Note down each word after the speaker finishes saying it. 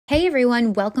Hey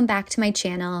everyone, welcome back to my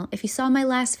channel. If you saw my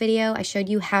last video, I showed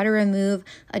you how to remove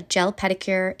a gel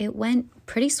pedicure. It went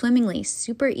pretty swimmingly,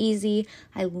 super easy.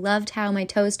 I loved how my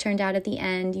toes turned out at the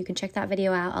end. You can check that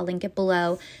video out, I'll link it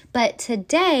below. But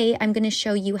today I'm gonna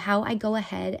show you how I go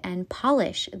ahead and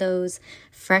polish those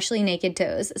freshly naked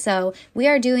toes. So we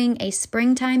are doing a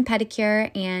springtime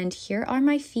pedicure and here are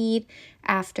my feet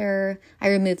after I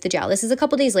removed the gel. This is a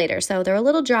couple days later, so they're a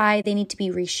little dry. They need to be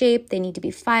reshaped, they need to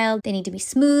be filed, they need to be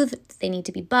smooth, they need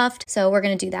to be buffed. So we're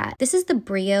gonna do that. This is the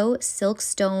Brio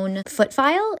Silkstone foot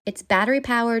file. It's battery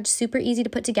powered, super easy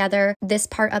to put together. This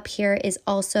part up here is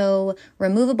also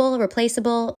removable,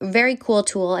 replaceable, very cool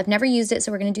tool. I've never used it,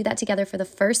 so we're gonna do that together for the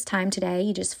first time today.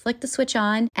 You just flick the switch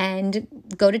on and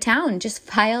go to town. Just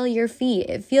file your feet.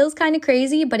 It feels kind of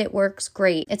crazy, but it works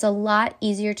great. It's a lot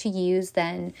easier to use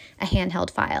than a handheld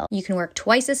file. You can work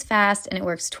twice as fast and it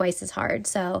works twice as hard.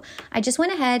 So I just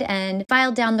went ahead and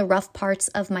filed down the rough parts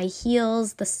of my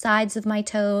heels, the sides of my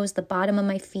toes, the bottom of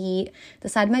my feet. The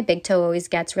side of my big toe always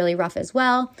gets really rough as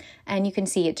well. And you can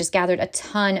see it just gathered a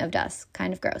ton of dust,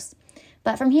 kind of gross.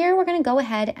 But from here, we're gonna go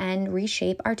ahead and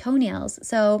reshape our toenails.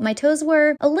 So my toes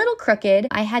were a little crooked.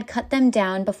 I had cut them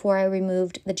down before I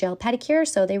removed the gel pedicure,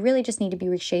 so they really just need to be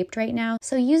reshaped right now.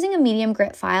 So using a medium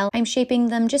grit file, I'm shaping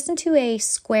them just into a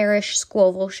squarish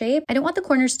squoval shape. I don't want the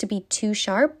corners to be too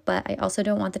sharp, but I also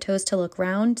don't want the toes to look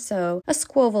round, so a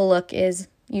squoval look is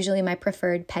usually my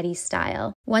preferred pedi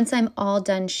style. Once I'm all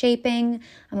done shaping,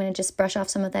 I'm gonna just brush off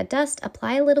some of that dust,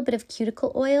 apply a little bit of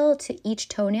cuticle oil to each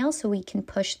toenail so we can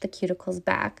push the cuticles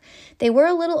back. They were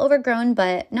a little overgrown,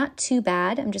 but not too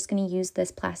bad. I'm just gonna use this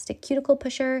plastic cuticle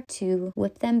pusher to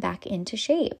whip them back into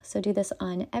shape. So do this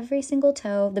on every single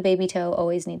toe. The baby toe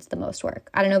always needs the most work.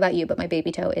 I don't know about you, but my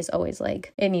baby toe is always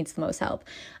like, it needs the most help.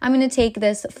 I'm gonna take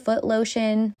this foot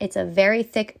lotion. It's a very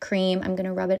thick cream. I'm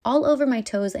gonna rub it all over my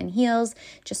toes and heels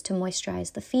just to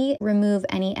moisturize the feet, remove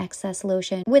any excess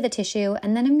lotion with a tissue,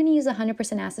 and then I'm going to use 100%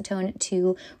 acetone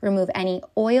to remove any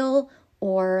oil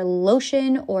or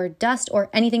lotion or dust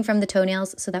or anything from the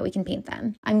toenails so that we can paint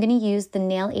them. I'm going to use the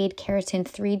Nail Aid Keratin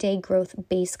 3-Day Growth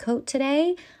Base Coat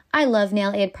today. I love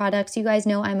Nail Aid products. You guys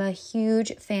know I'm a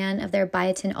huge fan of their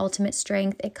Biotin Ultimate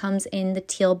Strength. It comes in the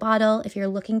teal bottle. If you're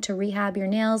looking to rehab your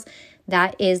nails,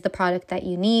 that is the product that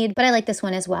you need, but I like this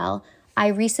one as well. I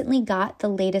recently got the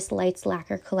latest Lights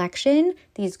Lacquer collection,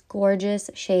 these gorgeous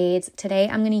shades. Today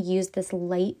I'm going to use this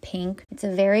light pink. It's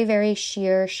a very, very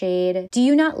sheer shade. Do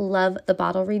you not love the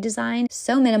bottle redesign?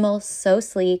 So minimal, so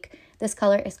sleek. This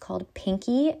color is called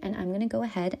Pinky, and I'm gonna go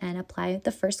ahead and apply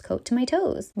the first coat to my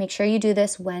toes. Make sure you do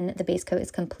this when the base coat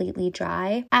is completely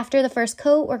dry. After the first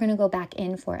coat, we're gonna go back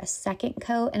in for a second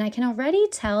coat, and I can already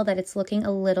tell that it's looking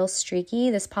a little streaky.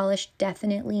 This polish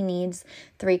definitely needs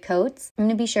 3 coats. I'm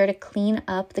gonna be sure to clean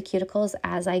up the cuticles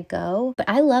as I go, but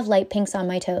I love light pinks on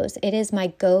my toes. It is my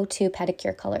go-to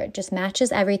pedicure color. It just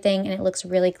matches everything, and it looks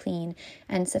really clean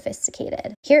and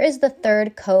sophisticated. Here is the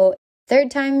third coat. Third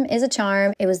time is a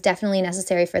charm. It was definitely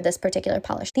necessary for this particular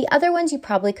polish. The other ones you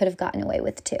probably could have gotten away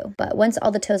with too. But once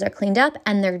all the toes are cleaned up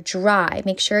and they're dry,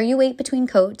 make sure you wait between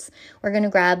coats. We're gonna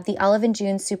grab the Olive and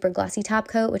June Super Glossy Top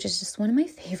Coat, which is just one of my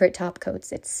favorite top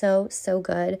coats. It's so, so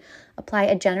good. Apply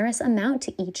a generous amount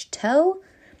to each toe.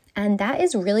 And that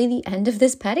is really the end of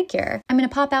this pedicure. I'm gonna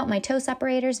pop out my toe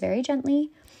separators very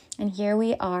gently. And here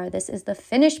we are. This is the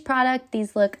finished product.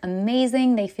 These look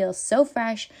amazing. They feel so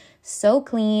fresh, so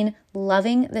clean.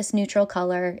 Loving this neutral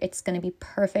color. It's going to be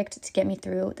perfect to get me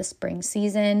through the spring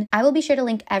season. I will be sure to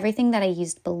link everything that I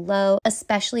used below,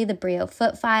 especially the Brio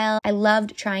foot file. I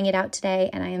loved trying it out today,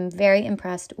 and I am very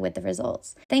impressed with the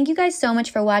results. Thank you guys so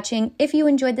much for watching. If you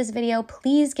enjoyed this video,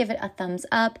 please give it a thumbs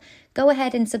up. Go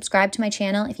ahead and subscribe to my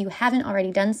channel if you haven't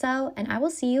already done so, and I will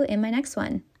see you in my next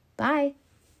one. Bye.